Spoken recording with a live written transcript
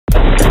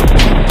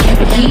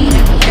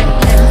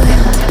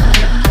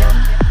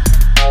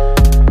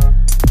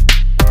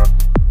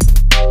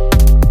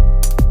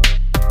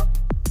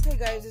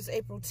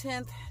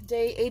10th,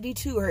 day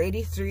 82 or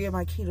 83 of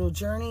my keto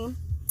journey.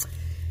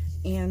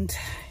 And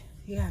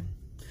yeah,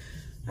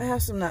 I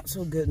have some not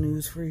so good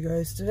news for you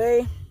guys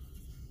today.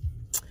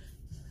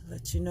 I'll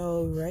let you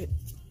know right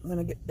when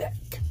I get back.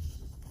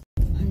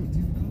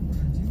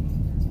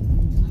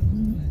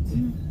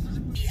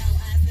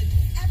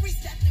 Every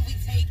step that we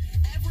take,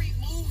 every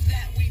move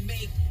that we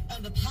make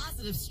on the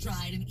positive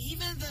stride, and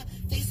even the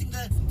facing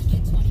the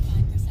get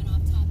 25%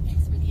 off top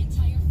picks for the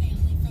entire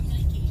family from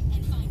Nike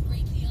and find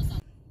great deals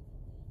on.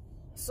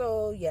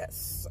 So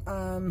yes,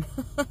 I've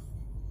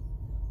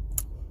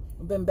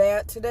been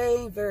bad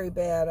today, very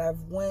bad. I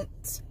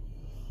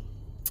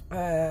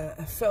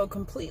fell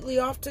completely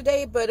off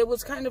today, but it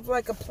was kind of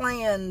like a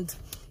planned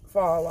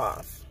fall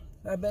off.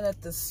 I've been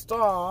at the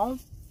stall,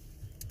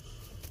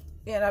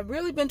 and I've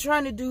really been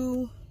trying to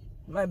do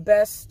my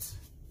best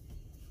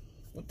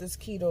with this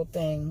keto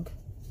thing.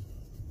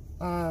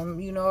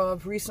 You know,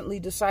 I've recently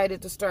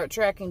decided to start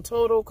tracking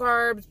total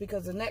carbs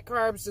because the net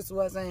carbs just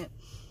wasn't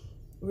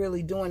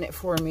really doing it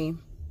for me.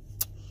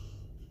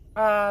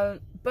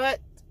 But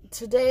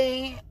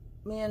today,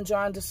 me and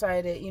John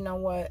decided, you know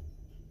what?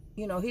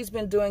 You know, he's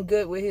been doing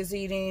good with his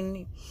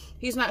eating.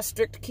 He's not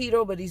strict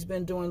keto, but he's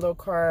been doing low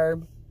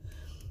carb.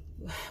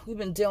 We've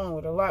been dealing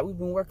with a lot. We've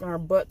been working our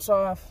butts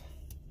off.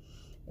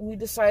 And we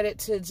decided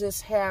to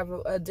just have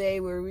a day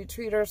where we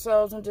treat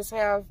ourselves and just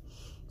have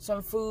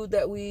some food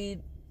that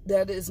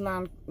is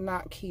not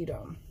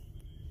keto.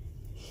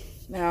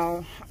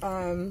 Now,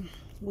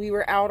 we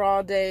were out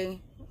all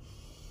day,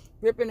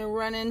 ripping and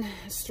running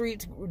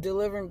streets,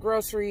 delivering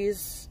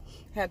groceries.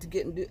 Had to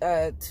get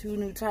 2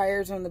 new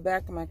tires on the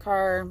back of my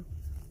car.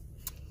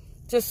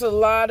 Just a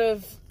lot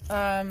of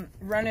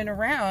running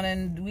around,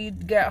 and we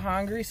got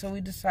hungry, so we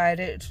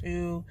decided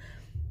to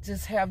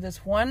just have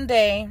this one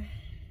day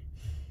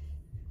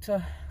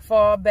to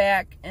fall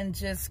back and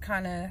just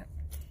kind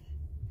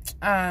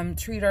of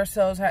treat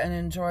ourselves and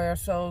enjoy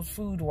ourselves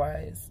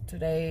food-wise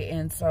today.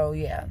 And so,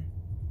 yeah,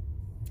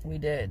 we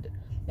did.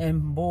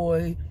 And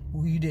boy,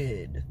 we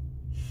did.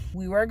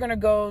 We were going to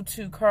go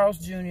to Carl's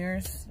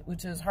Jr.'s,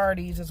 which is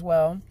Hardee's as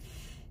well.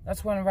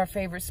 That's one of our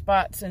favorite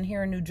spots. And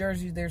here in New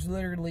Jersey, there's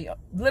literally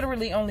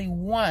only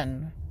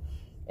one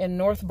in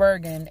North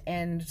Bergen.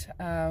 And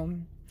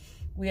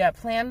we had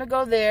planned to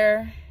go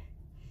there,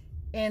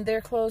 and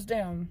they're closed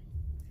down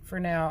for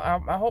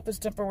now. I hope it's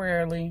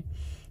temporarily,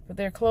 but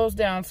they're closed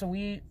down. So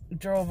we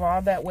drove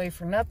all that way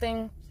for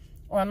nothing.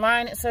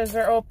 Online, it says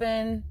they're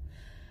open,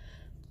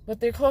 but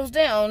they're closed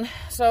down.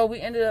 So we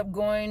ended up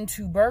going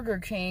to Burger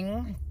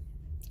King,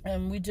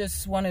 and we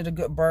just wanted a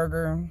good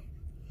burger.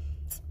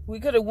 We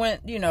could have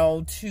went, you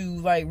know, to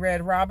like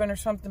Red Robin or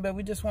something, but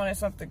we just wanted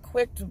something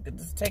quick to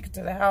just take it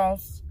to the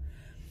house.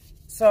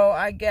 So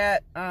I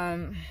got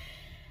a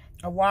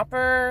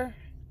Whopper.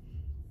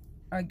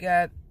 I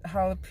got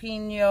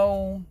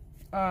jalapeno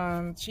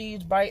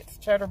cheese bites,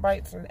 cheddar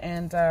bites,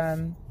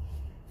 and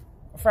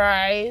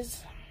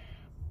fries.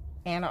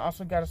 And I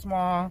also got a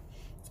small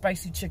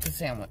spicy chicken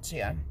sandwich.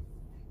 Yeah,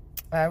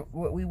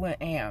 we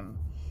went ham.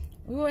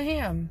 We went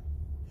ham.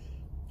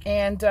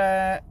 And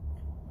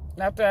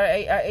after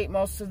I ate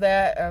most of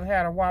that, I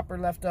had a Whopper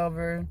left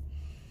over.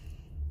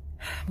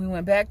 We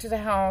went back to the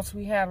house.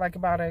 We had like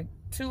about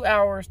 2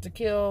 hours to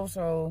kill,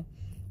 so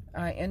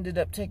I ended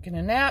up taking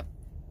a nap.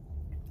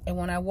 And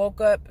when I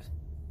woke up,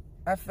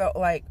 I felt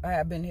like I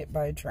had been hit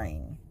by a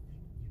train.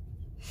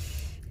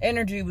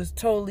 Energy was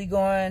totally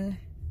gone.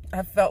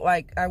 I felt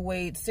like I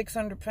weighed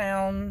 600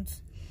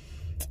 pounds.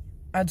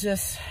 I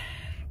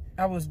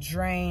was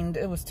drained.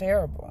 It was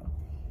terrible.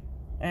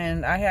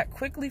 And I had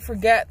quickly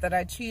forget that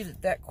I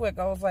cheated that quick.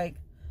 I was like,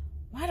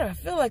 why do I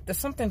feel like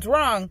something's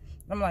wrong?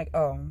 I'm like,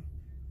 oh,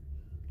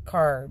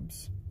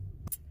 carbs.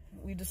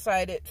 We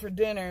decided for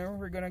dinner,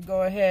 we're going to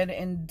go ahead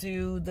and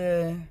do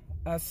the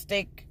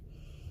steak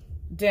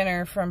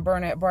dinner from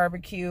Burnett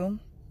Barbecue.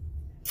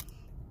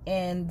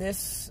 And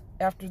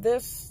after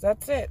this,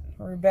 that's it.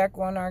 We're back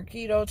on our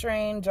keto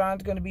train.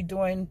 John's going to be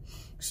doing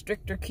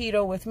stricter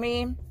keto with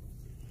me.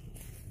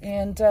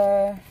 And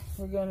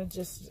we're going to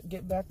just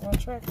get back on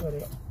track with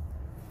it.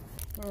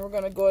 And we're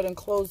going to go ahead and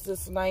close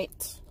this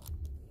night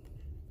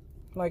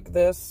like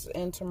this.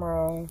 And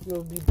tomorrow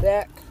we'll be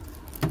back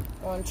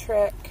on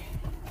track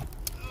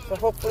for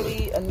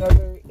hopefully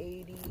another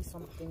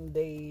 80-something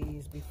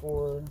days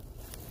before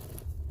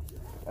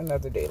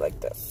another day like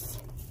this.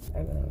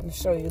 I'm going to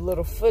show you a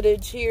little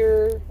footage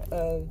here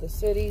of the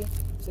city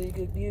so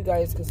you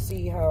guys can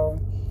see how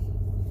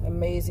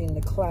amazing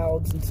the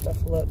clouds and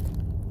stuff look.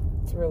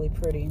 It's really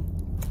pretty.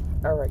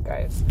 All right,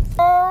 guys.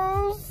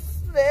 Oh,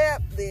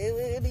 snap. There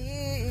it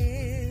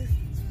is.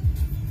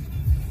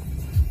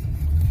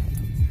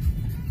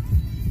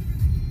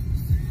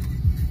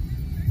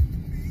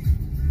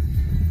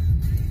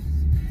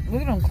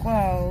 Look at them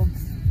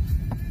clouds.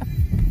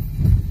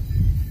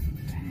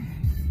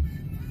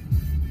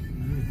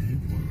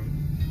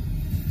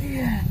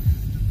 Yeah.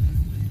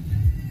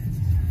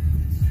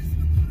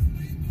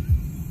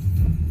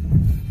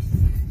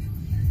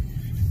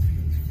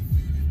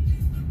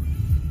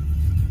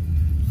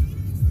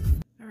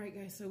 All right,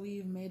 guys, so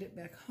we've made it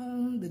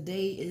The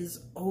day is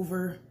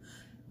over.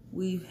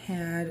 We've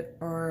had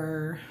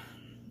our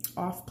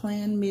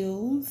off-plan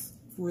meals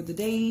for the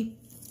day.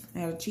 I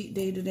had a cheat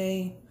day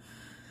today.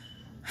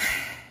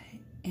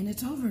 And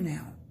it's over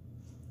now.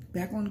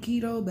 Back on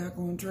keto, back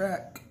on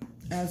track.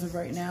 As of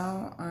right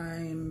now,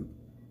 I'm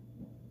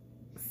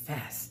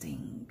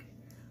fasting.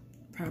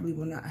 Probably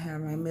will not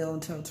have my meal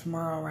until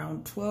tomorrow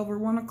around 12 or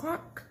 1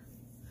 o'clock.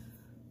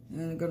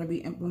 And I'm going to be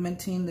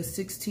implementing the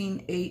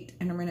 16-8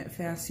 intermittent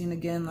fasting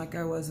again like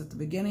I was at the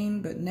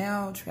beginning, but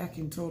now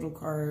tracking total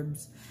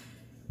carbs.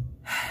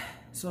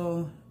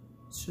 So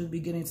should be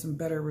getting some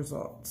better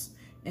results.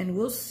 And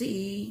we'll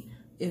see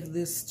if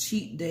this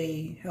cheat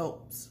day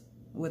helps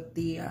with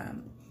the,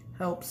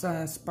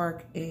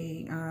 spark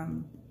a,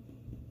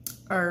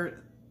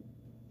 or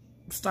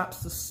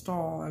stops the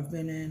stall I've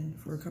been in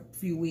for a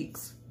few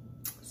weeks.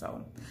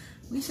 So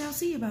we shall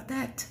see about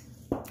that.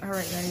 All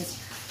right, guys.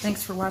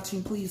 Thanks for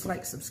watching. Please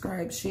like,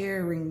 subscribe,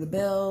 share, ring the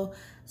bell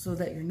so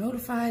that you're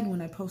notified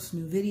when I post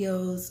new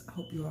videos. I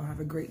hope you all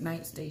have a great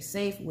night. Stay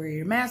safe. Wear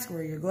your mask.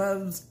 Wear your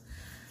gloves.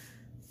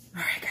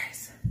 All right,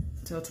 guys.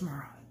 Till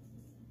tomorrow.